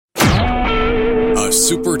a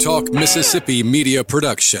SuperTalk Mississippi media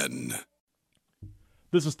production.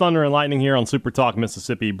 This is Thunder and Lightning here on SuperTalk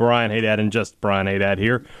Mississippi. Brian Haydad and just Brian Haydad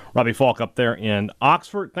here. Robbie Falk up there in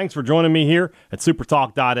Oxford. Thanks for joining me here at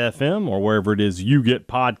supertalk.fm or wherever it is you get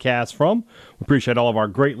podcasts from. We appreciate all of our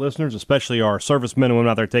great listeners, especially our servicemen and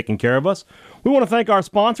women out there taking care of us. We want to thank our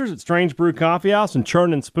sponsors at Strange Brew Coffee House and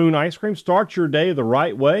Churn and Spoon Ice Cream. Start your day the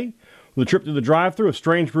right way with a trip to the drive-thru of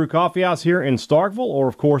Strange Brew Coffee House here in Starkville, or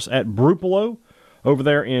of course at Brupolo over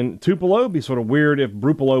there in Tupelo. It'd be sort of weird if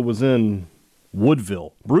Brupolo was in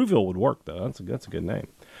Woodville. Brewville would work, though. That's a good name.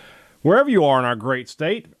 Wherever you are in our great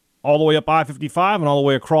state, all the way up I-55 and all the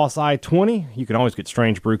way across I-20, you can always get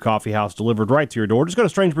Strange Brew Coffee House delivered right to your door. Just go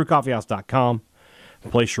to strangebrewcoffeehouse.com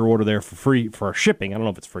and place your order there for free for shipping. I don't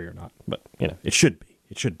know if it's free or not, but it should be.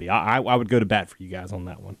 It should be. I would go to bat for you guys on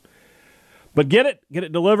that one. But get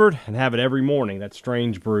it delivered, and have it every morning. That's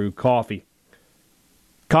Strange Brew Coffee.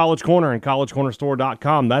 College Corner and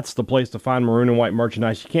collegecornerstore.com. That's the place to find maroon and white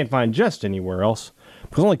merchandise you can't find just anywhere else,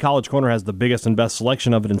 because only College Corner has the biggest and best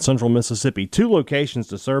selection of it in central Mississippi. 2 locations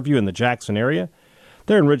to serve you in the Jackson area.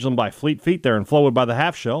 They're in Ridgeland by Fleet Feet. They're in Flowood by the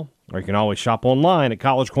Half Shell. Or you can always shop online at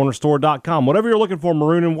collegecornerstore.com. Whatever you're looking for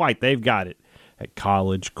maroon and white, they've got it at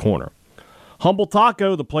College Corner. Humble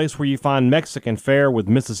Taco, the place where you find Mexican fare with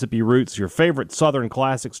Mississippi roots, your favorite Southern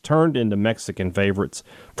classics turned into Mexican favorites.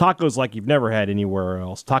 Tacos like you've never had anywhere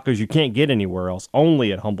else. Tacos you can't get anywhere else,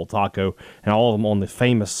 only at Humble Taco, and all of them on the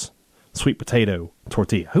famous sweet potato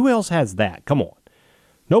tortilla. Who else has that? Come on.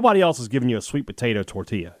 Nobody else is giving you a sweet potato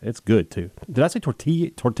tortilla. It's good, too. Did I say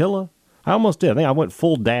tortilla? I almost did. I think I went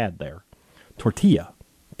full dad there. Tortilla.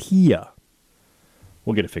 Tia.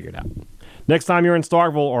 We'll get it figured out. Next time you're in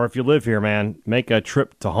Starkville, or if you live here, man, make a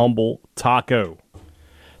trip to Humble Taco.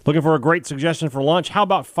 Looking for a great suggestion for lunch? How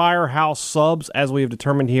about Firehouse Subs? As we have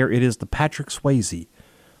determined here, it is the Patrick Swayze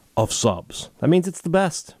of subs. That means it's the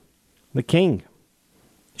best. The king.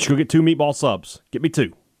 You should go get 2 meatball subs. Get me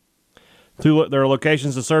 2. There are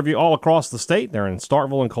locations to serve you all across the state. They're in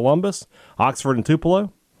Starkville and Columbus, Oxford and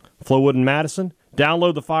Tupelo, Flowood and Madison.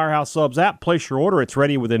 Download the Firehouse Subs app, place your order. It's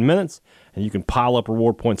ready within minutes, and you can pile up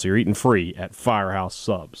reward points so you're eating free at Firehouse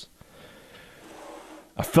Subs.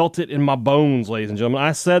 I felt it in my bones, ladies and gentlemen.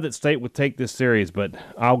 I said that State would take this series, but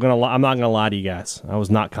I'm not going to lie to you guys. I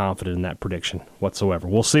was not confident in that prediction whatsoever.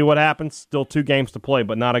 We'll see what happens. Still 2 games to play,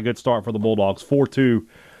 but not a good start for the Bulldogs. 4-2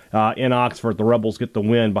 in Oxford. The Rebels get the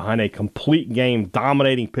win behind a complete game,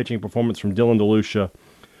 dominating pitching performance from Dylan DeLucia.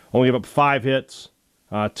 Only gave up 5 hits.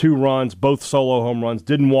 2 runs, both solo home runs,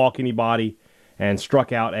 didn't walk anybody, and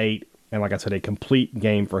struck out 8. And like I said, a complete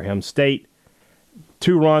game for him. State,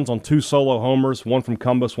 2 runs on 2 solo homers, 1 from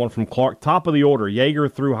Cumbus, 1 from Clark. Top of the order,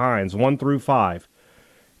 Yeager through Hines, 1 through 5.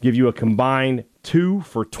 Give you a combined 2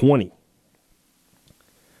 for 20.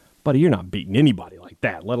 Buddy, you're not beating anybody like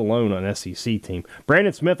that, let alone an SEC team.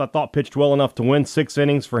 Brandon Smith, I thought, pitched well enough to win. 6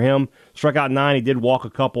 innings for him. Struck out 9. He did walk a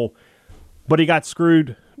couple, but he got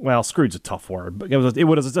screwed. Well, screwed's a tough word, but it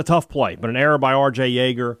was a tough play. But an error by R.J.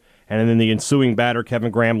 Yeager, and then the ensuing batter, Kevin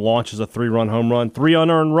Graham, launches a 3-run home run. 3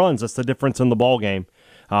 unearned runs. That's the difference in the ball game.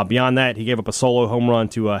 Beyond that, he gave up a solo home run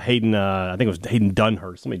to Hayden. I think it was Hayden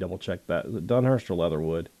Dunhurst. Let me double check that. Is it Dunhurst or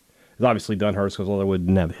Leatherwood? It's obviously Dunhurst because Leatherwood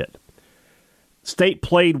didn't have a hit. State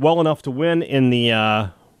played well enough to win in the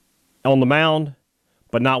on the mound,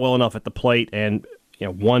 but not well enough at the plate. And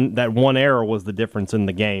that one error was the difference in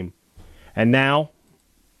the game. And now,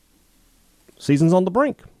 season's on the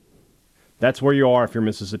brink. That's where you are if you're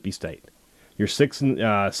Mississippi State. You're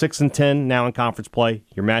 6-10 now in conference play.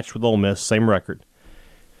 You're matched with Ole Miss, same record.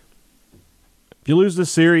 If you lose this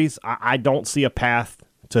series, I don't see a path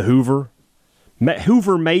to Hoover.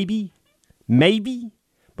 Hoover maybe,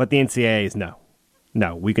 but the NCAA is no.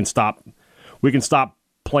 No, we can stop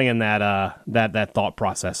playing that thought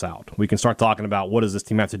process out. We can start talking about what does this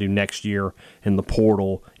team have to do next year in the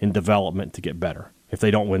portal, in development to get better if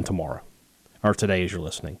they don't win tomorrow. Or today as you're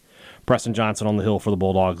listening. Preston Johnson on the hill for the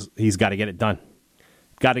Bulldogs. He's got to get it done.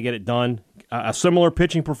 Got to get it done. A similar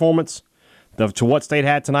pitching performance to what State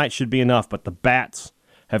had tonight should be enough, but the bats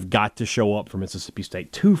have got to show up for Mississippi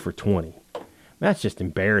State. 2 for 20. That's just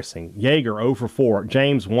embarrassing. Yeager 0 for 4.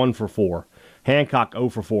 James 1 for 4. Hancock 0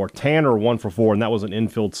 for 4. Tanner 1 for 4, and that was an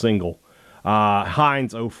infield single.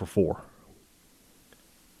 Hines 0 for 4.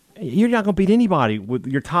 You're not going to beat anybody with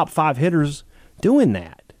your top 5 hitters doing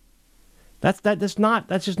that. That's just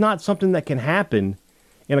not something that can happen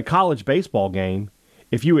in a college baseball game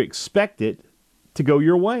if you expect it to go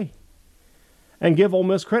your way. And give Ole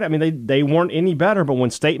Miss credit. I mean, they weren't any better, but when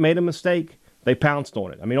State made a mistake, they pounced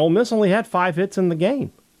on it. I mean, Ole Miss only had 5 hits in the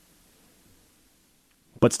game.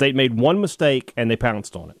 But State made one mistake, and they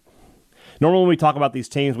pounced on it. Normally when we talk about these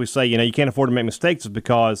teams, we say, you can't afford to make mistakes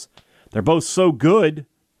because they're both so good.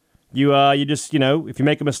 You just, if you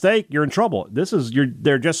make a mistake, you're in trouble.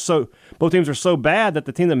 They're just both teams are so bad that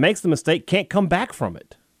the team that makes the mistake can't come back from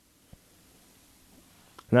it.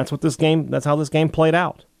 And that's how this game played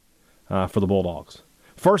out for the Bulldogs.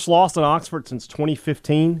 First loss in Oxford since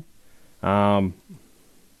 2015.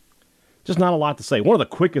 Just not a lot to say. One of the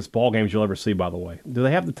quickest ball games you'll ever see, by the way. Do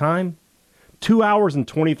they have the time? 2 hours and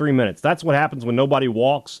 23 minutes. That's what happens when nobody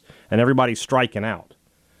walks and everybody's striking out.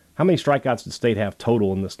 How many strikeouts did State have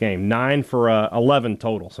total in this game? 9 for 11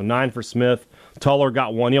 total. So 9 for Smith. Tuller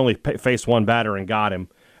got one. He only faced one batter and got him.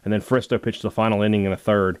 And then Fristoe pitched the final inning in a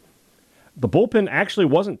third. The bullpen actually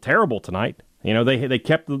wasn't terrible tonight. They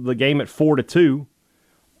kept the game at 4-2,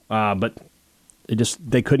 but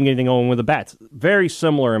they couldn't get anything going with the bats. Very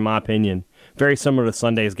similar, in my opinion, very similar to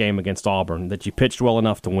Sunday's game against Auburn, that you pitched well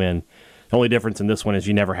enough to win. The only difference in this one is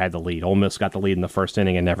you never had the lead. Ole Miss got the lead in the first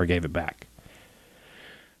inning and never gave it back.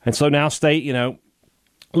 And so now State,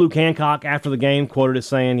 Luke Hancock after the game quoted as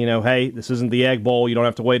saying, hey, this isn't the Egg Bowl. You don't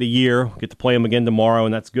have to wait a year. We'll get to play them again tomorrow,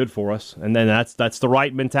 and that's good for us. And then that's the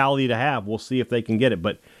right mentality to have. We'll see if they can get it.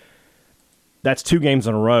 But that's 2 games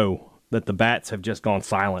in a row that the bats have just gone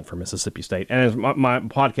silent for Mississippi State. And as my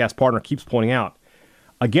podcast partner keeps pointing out,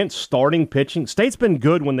 against starting pitching, State's been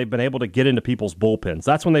good when they've been able to get into people's bullpens.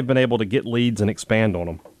 That's when they've been able to get leads and expand on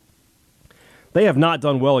them. They have not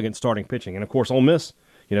done well against starting pitching. And, of course, Ole Miss,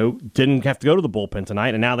 didn't have to go to the bullpen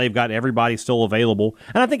tonight, and now they've got everybody still available.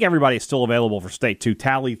 And I think everybody is still available for State, too.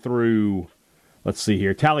 Tally through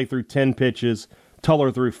 10 pitches, Tuller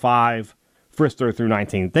through 5, Fristoe through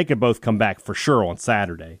 19. They could both come back for sure on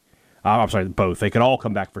Saturday. I'm sorry, both. They could all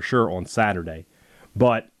come back for sure on Saturday.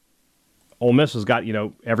 But Ole Miss has got,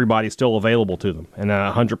 everybody still available to them, and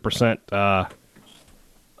 100%,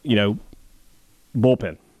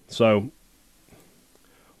 bullpen. So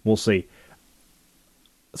we'll see.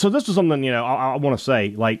 So this is something, I want to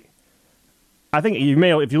say, I think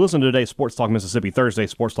if you listen to today's Sports Talk Mississippi, Thursday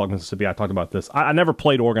Sports Talk Mississippi, I talked about this. I never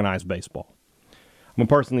played organized baseball. I'm a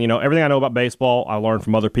person, everything I know about baseball, I learned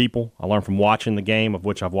from other people. I learned from watching the game, of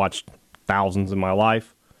which I've watched thousands in my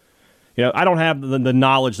life. I don't have the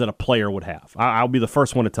knowledge that a player would have. I'll be the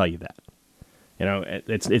first one to tell you that.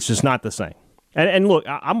 It's just not the same. And look,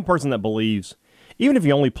 I'm a person that believes, even if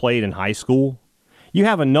you only played in high school, you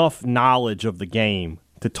have enough knowledge of the game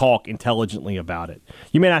to talk intelligently about it.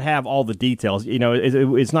 You may not have all the details.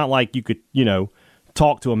 It's not like you could,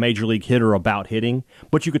 talk to a major league hitter about hitting,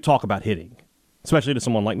 but you could talk about hitting, especially to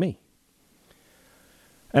someone like me.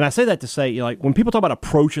 And I say that to say, when people talk about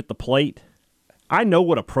approach at the plate, I know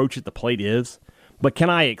what approach at the plate is, but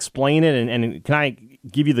can I explain it and can I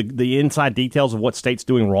give you the inside details of what State's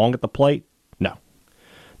doing wrong at the plate? No.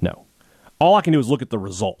 All I can do is look at the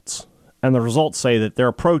results. And the results say that their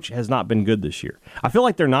approach has not been good this year. I feel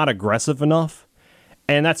like they're not aggressive enough.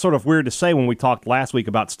 And that's sort of weird to say when we talked last week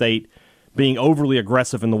about State being overly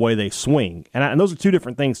aggressive in the way they swing. And those are two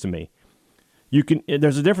different things to me.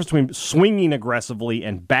 There's a difference between swinging aggressively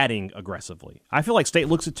and batting aggressively. I feel like State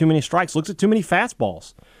looks at too many strikes, looks at too many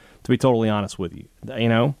fastballs, to be totally honest with you.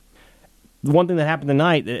 The one thing that happened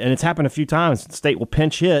tonight, and it's happened a few times, State will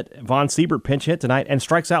pinch hit. Von Siebert pinch hit tonight and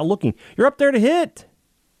strikes out looking. You're up there to hit.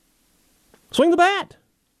 Swing the bat.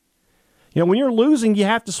 When you're losing, you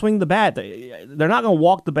have to swing the bat. They're not going to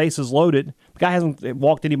walk the bases loaded. The guy hasn't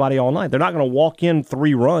walked anybody all night. They're not going to walk in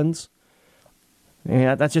 3 runs.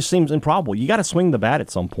 That just seems improbable. You got to swing the bat at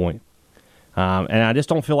some point. And I just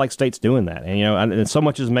don't feel like State's doing that. And so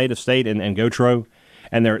much is made of State and Gautreaux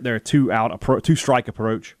and their two-strike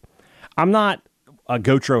approach. I'm not a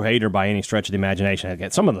Gautreaux hater by any stretch of the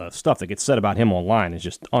imagination. Some of the stuff that gets said about him online is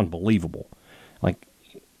just unbelievable.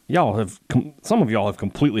 Some of y'all have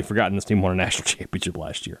completely forgotten this team won a national championship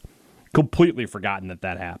last year. Completely forgotten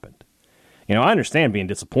that happened. I understand being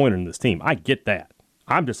disappointed in this team. I get that.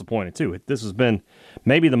 I'm disappointed too. This has been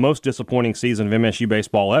maybe the most disappointing season of MSU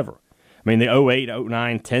baseball ever. I mean, the 08,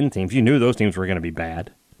 09, 10 teams, you knew those teams were going to be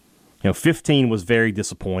bad. 15 was very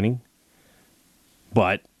disappointing.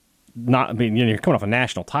 But you're coming off a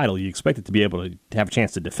national title. You expect it to be able to have a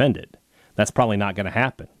chance to defend it. That's probably not going to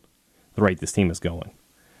happen, the rate this team is going.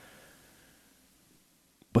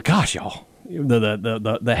 But gosh, y'all,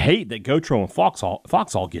 the hate that Gautreaux and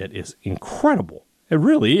Foxhall get is incredible. It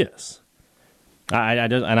really is. I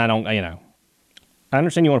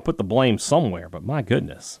understand you want to put the blame somewhere, but my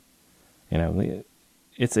goodness,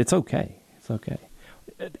 it's okay. It's okay.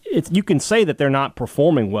 You can say that they're not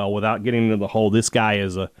performing well without getting into the whole, this guy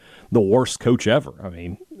is the worst coach ever. I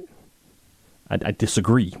mean, I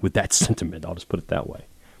disagree with that sentiment. I'll just put it that way.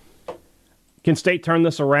 Can State turn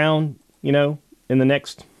this around? in the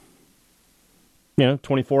next,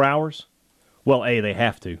 24 hours? Well, they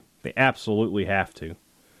have to. They absolutely have to.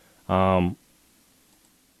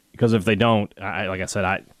 Because if they don't, like I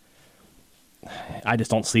said, I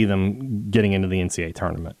just don't see them getting into the NCAA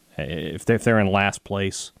tournament. If they're in last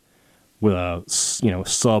place with a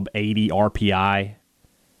sub 80 RPI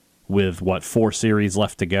with 4 series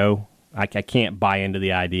left to go, I can't buy into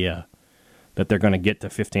the idea that they're going to get to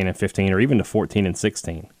 15-15 or even to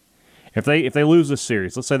 14-16. If they lose this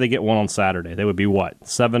series, let's say they get one on Saturday, they would be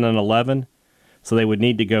 7-11. So they would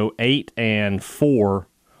need to go 8-4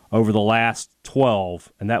 over the last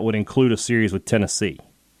 12, and that would include a series with Tennessee.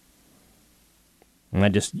 And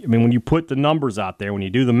when you put the numbers out there, when you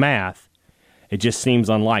do the math, it just seems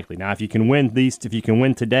unlikely. Now, if you can win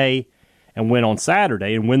today and win on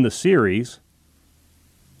Saturday and win the series,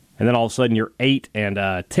 and then all of a sudden you're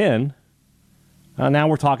 8-10, now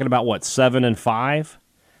we're talking about 7-5. And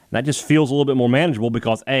that just feels a little bit more manageable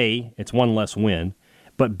because A, it's one less win.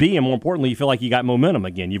 But B, and more importantly, you feel like you got momentum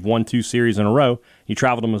again. You've won 2 series in a row. You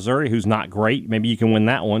travel to Missouri, who's not great. Maybe you can win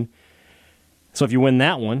that one. So if you win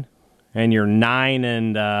that one, and you're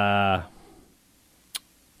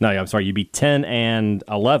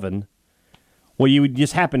 10-11. Well, you would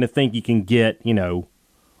just happen to think you can get,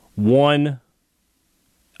 one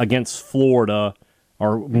against Florida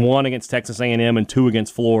or one against Texas A&M and 2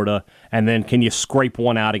 against Florida, and then can you scrape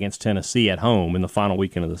one out against Tennessee at home in the final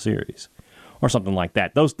weekend of the series? Or something like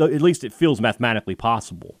that. At least it feels mathematically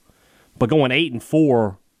possible. But going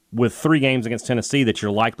 8-4 with 3 games against Tennessee that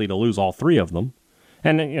you're likely to lose all 3 of them,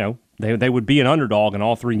 and they would be an underdog in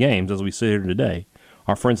all 3 games as we sit here today.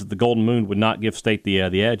 Our friends at the Golden Moon would not give State the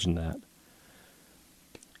edge in that.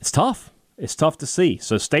 It's tough. It's tough to see.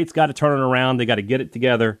 So State's got to turn it around. They got to get it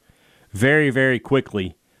together very, very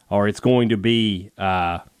quickly, or it's going to be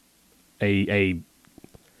I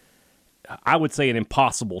would say an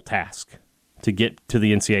impossible task to get to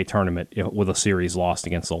the NCAA tournament with a series lost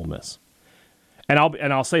against Ole Miss. And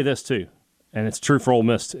I'll say this too, and it's true for Ole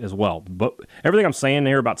Miss as well. But everything I'm saying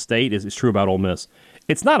here about State is true about Ole Miss.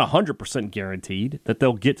 It's not 100% guaranteed that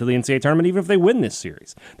they'll get to the NCAA tournament even if they win this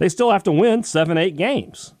series. They still have to win 7-8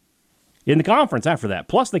 games in the conference after that.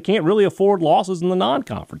 Plus, they can't really afford losses in the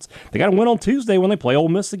non-conference. They got to win on Tuesday when they play Ole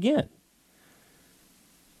Miss again.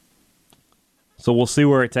 So we'll see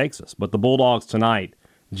where it takes us. But the Bulldogs tonight,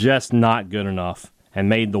 just not good enough, and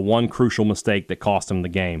made the one crucial mistake that cost them the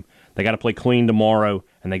game. They got to play clean tomorrow,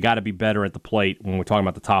 and they got to be better at the plate when we're talking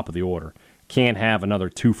about the top of the order. Can't have another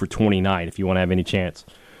 2-for-20 night if you want to have any chance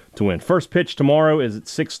to win. First pitch tomorrow is at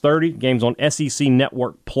 6:30. Game's on SEC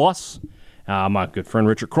Network Plus. My good friend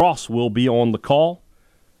Richard Cross will be on the call,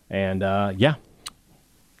 and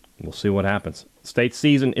we'll see what happens. State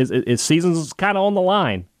season season's kind of on the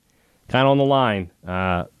line.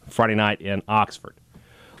 Friday night in Oxford.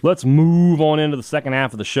 Let's move on into the second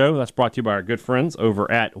half of the show. That's brought to you by our good friends over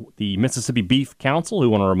at the Mississippi Beef Council, who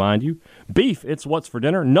want to remind you, beef, it's what's for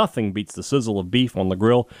dinner. Nothing beats the sizzle of beef on the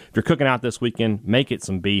grill. If you're cooking out this weekend, make it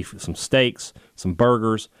some beef, some steaks, some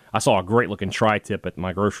burgers. I saw a great-looking tri-tip at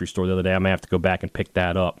my grocery store the other day. I may have to go back and pick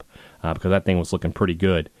that up because that thing was looking pretty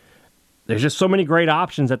good. There's just so many great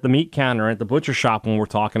options at the meat counter at the butcher shop when we're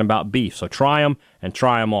talking about beef. So try them and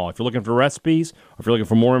try them all. If you're looking for recipes or if you're looking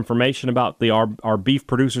for more information about our beef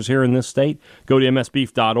producers here in this state, go to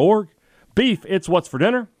msbeef.org. Beef, it's what's for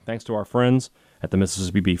dinner. Thanks to our friends at the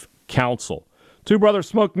Mississippi Beef Council. Two Brothers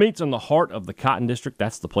Smoked Meats in the heart of the Cotton District.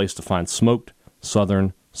 That's the place to find smoked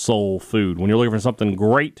Southern soul food. When you're looking for something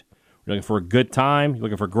great, you're looking for a good time, you're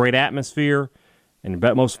looking for a great atmosphere, and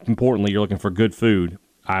most importantly, you're looking for good food,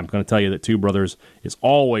 I'm going to tell you that Two Brothers is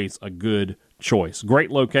always a good choice.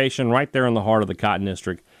 Great location right there in the heart of the Cotton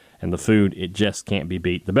District, and the food, it just can't be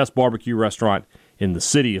beat. The best barbecue restaurant in the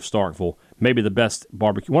city of Starkville, maybe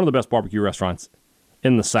one of the best barbecue restaurants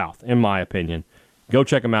in the South, in my opinion. Go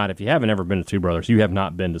check them out. If you haven't ever been to Two Brothers, you have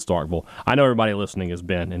not been to Starkville. I know everybody listening has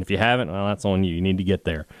been, and if you haven't, well, that's on you. You need to get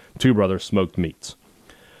there. Two Brothers Smoked Meats.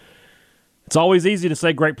 It's always easy to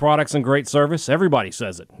say great products and great service. Everybody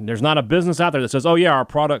says it. There's not a business out there that says, oh, yeah, our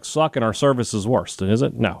products suck and our service is worse. Is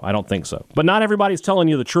it? No, I don't think so. But not everybody's telling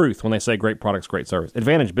you the truth when they say great products, great service.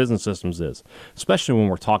 Advantage Business Systems is, especially when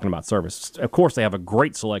we're talking about service. Of course, they have a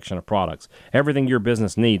great selection of products, everything your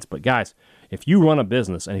business needs. But, guys, if you run a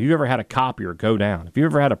business and if you've ever had a copier go down, if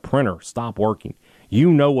you've ever had a printer stop working,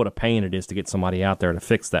 you know what a pain it is to get somebody out there to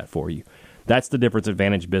fix that for you. That's the difference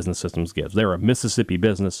Advantage Business Systems gives. They're a Mississippi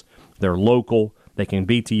business. They're local. They can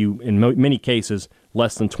be to you, in many cases,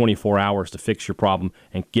 less than 24 hours to fix your problem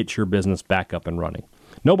and get your business back up and running.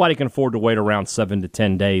 Nobody can afford to wait around 7 to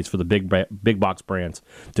 10 days for the big box brands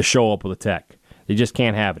to show up with a tech. You just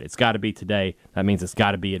can't have it. It's got to be today. That means it's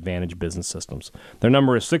got to be Advantage Business Systems. Their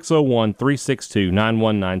number is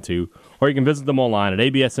 601-362-9192, or you can visit them online at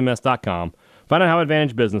absms.com. Find out how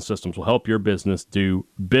Advantage Business Systems will help your business do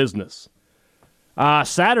business.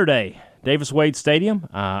 Saturday, Davis Wade Stadium,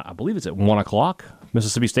 I believe it's at 1 o'clock.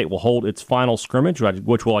 Mississippi State will hold its final scrimmage,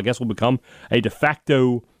 which will become a de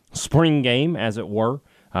facto spring game, as it were,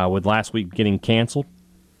 with last week getting canceled.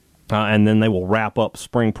 And then they will wrap up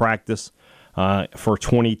spring practice for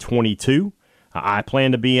 2022. I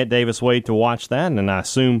plan to be at Davis Wade to watch that, and I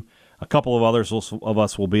assume a couple of others of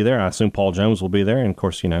us will be there. I assume Paul Jones will be there, and of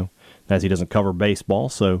course, as he doesn't cover baseball,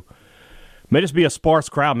 so may just be a sparse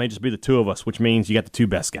crowd, may just be the two of us, which means you got the two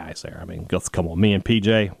best guys there. I mean, let's come on, me and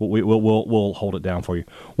PJ, we'll hold it down for you.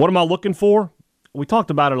 What am I looking for? We talked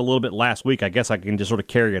about it a little bit last week. I guess I can just sort of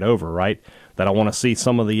carry it over, right? That I want to see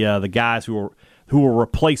some of the guys who are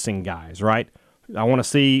replacing guys, right? I want to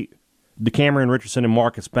see DeCameron Richardson and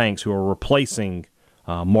Marcus Banks, who are replacing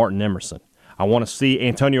Martin Emerson. I want to see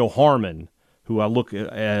Antonio Harmon, who I look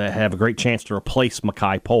have a great chance to replace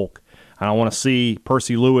Makai Polk. And I want to see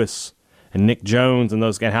Percy Lewis and Nick Jones and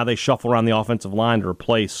those guys, how they shuffle around the offensive line to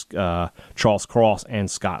replace Charles Cross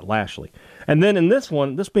and Scott Lashley. And then in this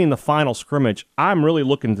one, this being the final scrimmage, I'm really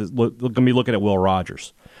going to be looking at Will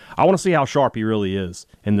Rogers. I want to see how sharp he really is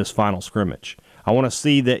in this final scrimmage. I want to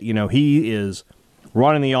see that, he is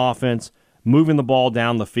running the offense, moving the ball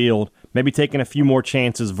down the field, maybe taking a few more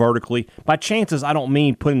chances vertically. By chances, I don't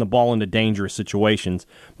mean putting the ball into dangerous situations,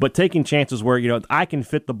 but taking chances where, I can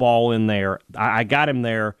fit the ball in there. I got him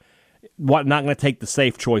there. Not going to take the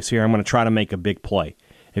safe choice here. I'm going to try to make a big play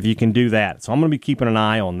if you can do that. So I'm going to be keeping an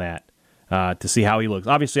eye on that to see how he looks.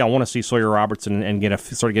 Obviously, I want to see Sawyer Robertson and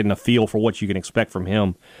start getting a feel for what you can expect from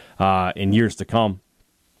him in years to come.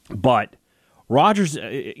 But Rodgers,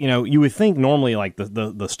 you would think normally like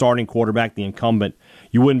the starting quarterback, the incumbent,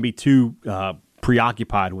 you wouldn't be too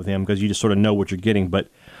preoccupied with him because you just sort of know what you're getting. But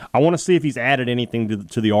I want to see if he's added anything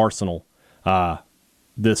to the arsenal. I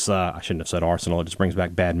shouldn't have said arsenal. It just brings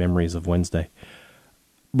back bad memories of Wednesday.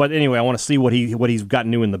 But anyway, I want to see what he's got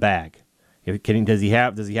new in the bag. Does he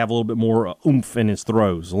have a little bit more oomph in his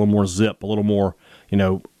throws, a little more zip, a little more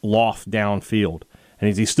loft downfield, and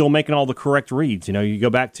is he still making all the correct reads? You go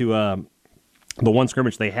back to the one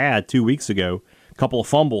scrimmage they had 2 weeks ago, a couple of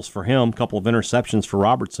fumbles for him, a couple of interceptions for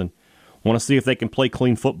Robertson. Want to see if they can play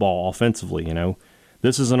clean football offensively.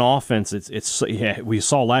 This is an offense. We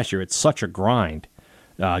saw last year. It's such a grind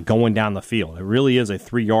going down the field. It really is a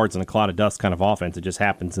 3 yards in a cloud of dust kind of offense. It just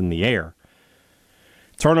happens in the air.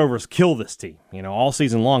 Turnovers kill this team. All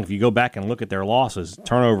season long, if you go back and look at their losses,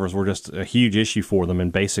 turnovers were just a huge issue for them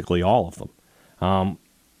in basically all of them.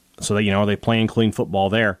 So that are they playing clean football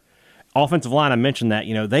there? Offensive line, I mentioned that,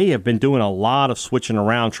 they have been doing a lot of switching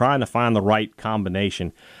around, trying to find the right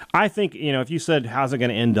combination. I think, if you said, how's it going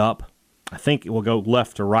to end up, I think it will go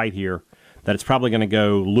left to right here, that it's probably going to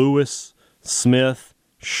go Lewis, Smith,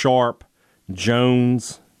 Sharp,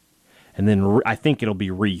 Jones, and then I think it'll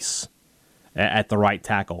be Reese at the right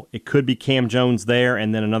tackle. It could be Cam Jones there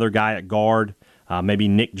and then another guy at guard, maybe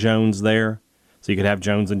Nick Jones there. So you could have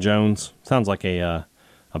Jones and Jones. Sounds like a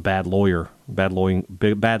bad law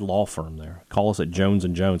firm there. Call us at Jones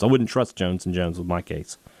and Jones. I wouldn't trust Jones and Jones with my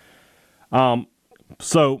case.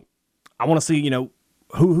 So I want to see,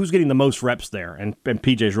 who's getting the most reps there. And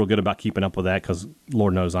PJ's real good about keeping up with that because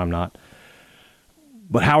Lord knows I'm not.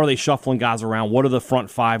 But how are they shuffling guys around? What are the front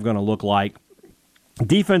five going to look like?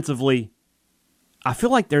 Defensively, I feel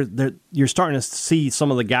like you're starting to see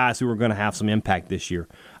some of the guys who are going to have some impact this year.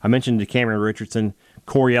 I mentioned DeCameron Richardson,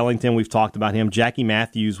 Corey Ellington, we've talked about him. Jackie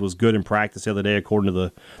Matthews was good in practice the other day, according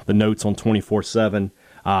to the notes on 24/7.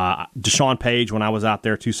 Deshaun Page, when I was out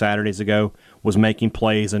there 2 Saturdays ago, was making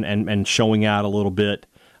plays and showing out a little bit.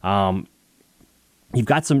 You've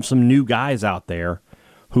got some new guys out there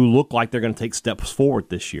who look like they're going to take steps forward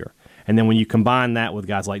this year. And then when you combine that with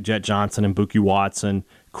guys like Jet Johnson and Buki Watson,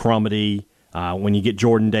 Crumedy, when you get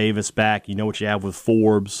Jordan Davis back, you know what you have with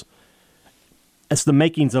Forbes. It's the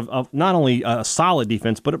makings of not only a solid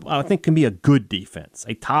defense, but I think can be a good defense,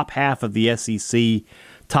 a top half of the SEC,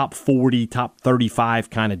 top 40, top 35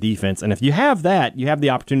 kind of defense. And if you have that, you have the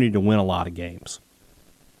opportunity to win a lot of games.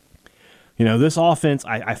 This offense,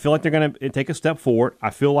 I feel like they're going to take a step forward.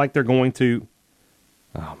 I feel like they're going to,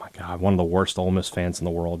 oh my God, one of the worst Ole Miss fans in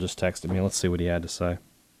the world just texted me. Let's see what he had to say.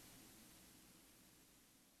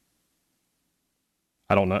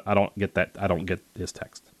 I don't know. I don't get that. I don't get his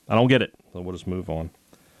text. I don't get it. So we'll just move on.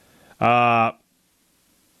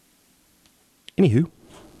 Anywho.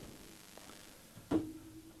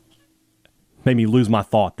 Made me lose my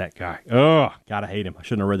thought, that guy. Ugh, gotta hate him. I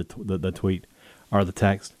shouldn't have read the tweet. or the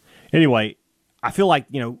text. Anyway, I feel like,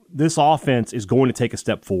 this offense is going to take a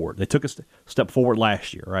step forward. They took a step forward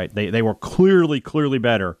last year, right? They were clearly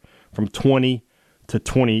better from 20 to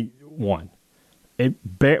 21.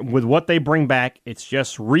 With what they bring back, it's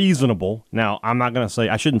just reasonable. Now,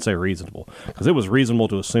 I shouldn't say reasonable, because it was reasonable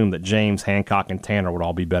to assume that James, Hancock, and Tanner would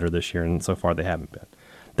all be better this year, and so far they haven't been.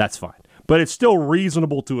 That's fine. But it's still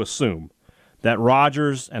reasonable to assume that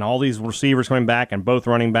Rodgers and all these receivers coming back and both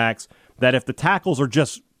running backs, that if the tackles are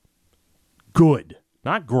just good,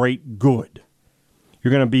 not great, good,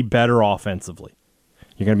 you're going to be better offensively.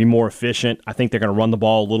 You're going to be more efficient. I think they're going to run the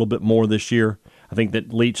ball a little bit more this year. I think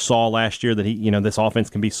that Leach saw last year that this offense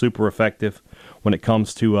can be super effective when it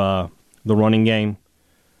comes to the running game.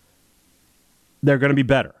 They're going to be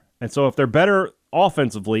better. And so if they're better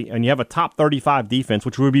offensively and you have a top 35 defense,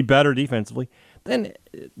 which would be better defensively, then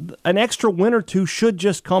an extra win or two should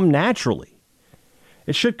just come naturally.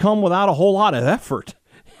 It should come without a whole lot of effort,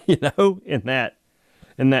 in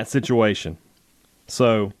that situation.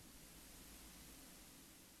 So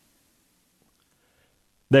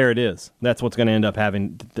there it is. That's what's going to end up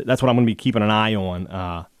having. That's what I'm going to be keeping an eye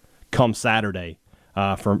on come Saturday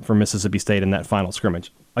for Mississippi State in that final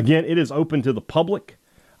scrimmage. Again, it is open to the public.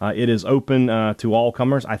 It is open to all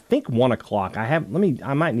comers. I think 1 o'clock. I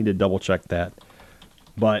might need to double check that,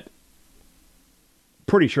 but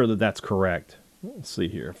pretty sure that that's correct. Let's see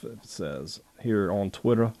here if it says here on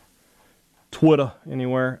Twitter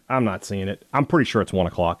anywhere. I'm not seeing it. I'm pretty sure it's 1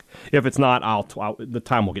 o'clock. If it's not, the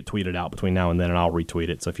time will get tweeted out between now and then, and I'll retweet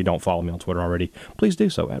it. So if you don't follow me on Twitter already, please do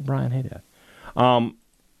so at Brian Haydad.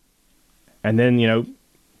 And then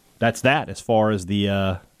that's that as far as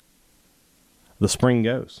the spring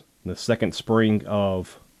goes. The second spring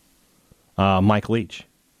of Mike Leach.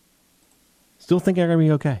 Still think they're going to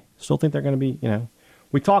be okay. Still think they're going to be,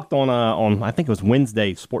 We talked on I think it was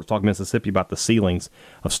Wednesday, Sports Talk Mississippi, about the ceilings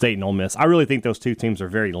of State and Ole Miss. I really think those two teams are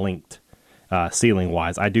very linked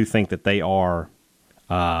ceiling-wise. I do think that they are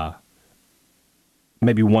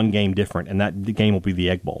maybe one game different, and that game will be the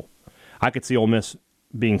Egg Bowl. I could see Ole Miss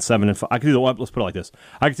being 7-5. Let's put it like this: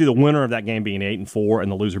 I could see the winner of that game being 8-4,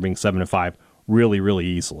 and the loser being 7-5, really, really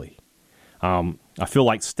easily. I feel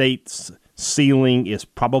like State's ceiling is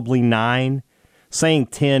probably 9. Saying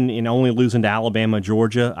 10 and only losing to Alabama,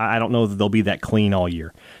 Georgia, I don't know that they'll be that clean all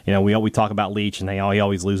year. We talk about Leach, and he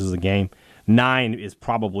always loses a game. 9 is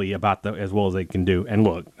probably about as well as they can do. And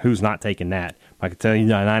look, who's not taking that? I could tell you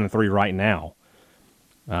 9-3 right now.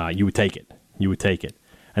 You would take it. You would take it.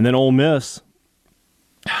 And then Ole Miss,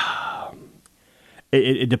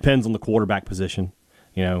 it depends on the quarterback position.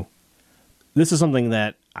 This is something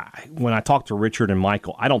that when I talk to Richard and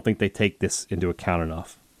Michael, I don't think they take this into account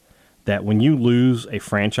enough. That when you lose a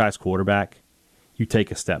franchise quarterback, you take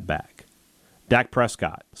a step back. Dak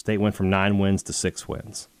Prescott, State went from 9 wins to 6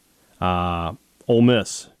 wins. Ole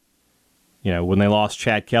Miss, when they lost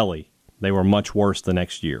Chad Kelly, they were much worse the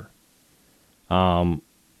next year.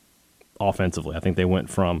 Offensively, I think they went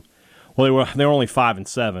from, they were only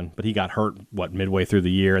 5-7, but he got hurt midway through the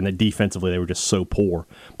year, and then defensively they were just so poor.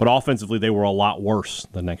 But offensively, they were a lot worse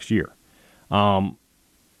the next year.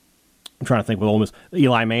 I'm trying to think with Ole Miss.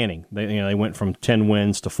 Eli Manning, they went from 10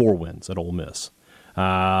 wins to 4 wins at Ole Miss.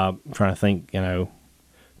 I'm trying to think,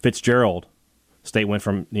 Fitzgerald, State went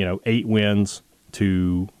from 8 wins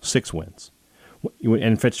to 6 wins.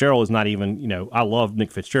 And Fitzgerald is not even, I love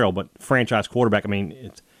Nick Fitzgerald, but franchise quarterback,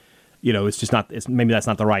 it's just not, maybe that's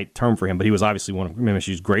not the right term for him, but he was obviously one of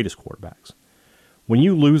MSU's greatest quarterbacks. When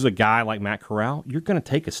you lose a guy like Matt Corral, you're going to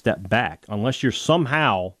take a step back unless you're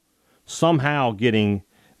somehow getting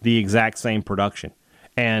the exact same production.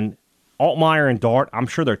 And Altmaier and Dart, I'm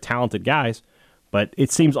sure they're talented guys, but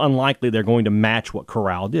it seems unlikely they're going to match what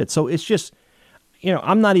Corral did. So it's just,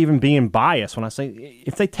 I'm not even being biased when I say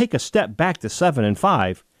if they take a step back to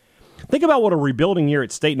 7-5, think about what a rebuilding year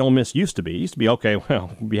at State and Ole Miss used to be. It used to be, okay, well,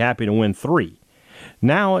 we'd be happy to win 3.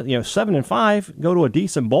 Now, 7-5, go to a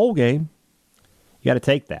decent bowl game, you got to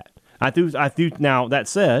take that. I do. Now, that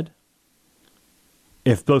said,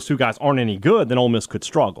 if those two guys aren't any good, then Ole Miss could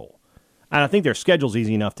struggle. And I think their schedule's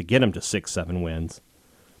easy enough to get them to 6-7 wins.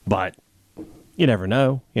 But you never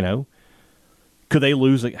know, Could they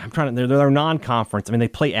lose? They're non-conference. They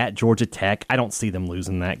play at Georgia Tech. I don't see them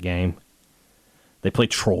losing that game. They play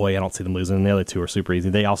Troy. I don't see them losing. And the other two are super easy.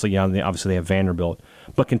 They also, obviously they have Vanderbilt.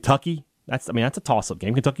 But Kentucky, that's a toss-up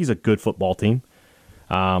game. Kentucky's a good football team.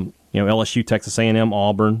 LSU, Texas A&M,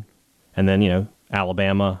 Auburn, and then,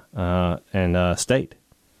 Alabama and State.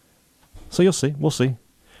 So you'll see. We'll see.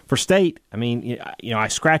 For State, I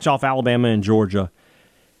scratch off Alabama and Georgia.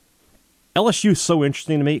 LSU is so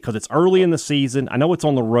interesting to me because it's early in the season. I know it's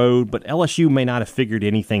on the road, but LSU may not have figured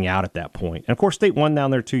anything out at that point. And, of course, State won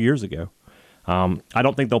down there 2 years ago. I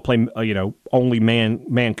don't think they'll play, only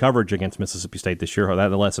man coverage against Mississippi State this year. That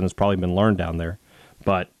lesson has probably been learned down there.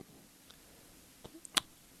 But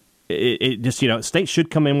it just, State should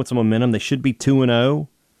come in with some momentum. They should be 2-0.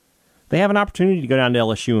 They have an opportunity to go down to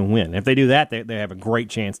LSU and win. If they do that, they have a great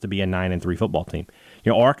chance to be a 9-3 football team.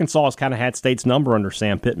 Arkansas has kind of had State's number under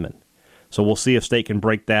Sam Pittman. So we'll see if State can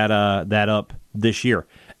break that up this year.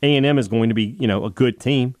 A&M is going to be, a good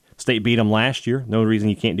team. State beat them last year. No reason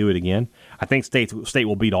you can't do it again. I think State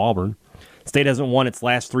will beat Auburn. State hasn't won its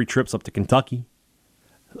last 3 trips up to Kentucky.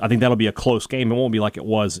 I think that'll be a close game. It won't be like it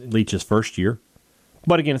was Leach's first year.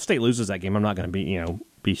 But again, if State loses that game, I'm not going to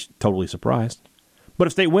be totally surprised. But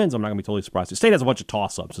if State wins, I'm not going to be totally surprised. State has a bunch of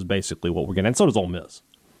toss-ups is basically what we're getting. And so does Ole Miss.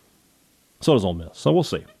 So we'll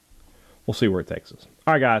see. We'll see where it takes us.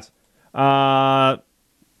 All right, guys.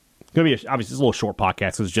 Going to be obviously it's a little short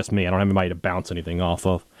podcast because it's just me. I don't have anybody to bounce anything off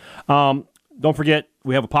of. Don't forget,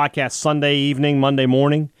 we have a podcast Sunday evening, Monday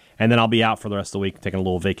morning, and then I'll be out for the rest of the week, taking a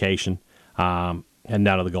little vacation, heading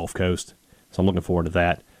down to the Gulf Coast. So I'm looking forward to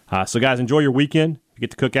that. So, guys, enjoy your weekend. If you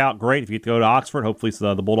get to cook out, great. If you get to go to Oxford, hopefully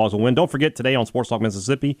the Bulldogs will win. Don't forget, today on Sports Talk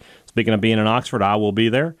Mississippi, speaking of being in Oxford, I will be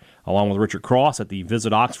there, along with Richard Cross at the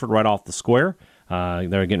Visit Oxford right off the square.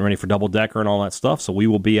 They're getting ready for double-decker and all that stuff, so we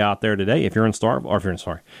will be out there today. If you're in if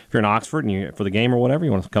you're in Oxford and you're for the game or whatever,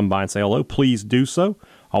 you want to come by and say hello, please do so.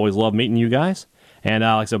 Always love meeting you guys. And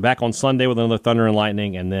like I said, back on Sunday with another Thunder and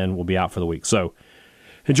Lightning, and then we'll be out for the week. So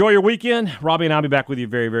enjoy your weekend. Robbie and I'll be back with you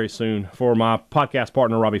very, very soon. For my podcast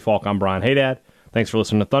partner, Robbie Falk, I'm Brian Haydad. Thanks for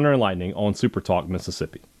listening to Thunder and Lightning on Super Talk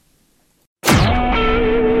Mississippi.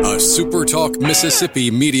 A Super Talk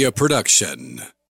Mississippi media production.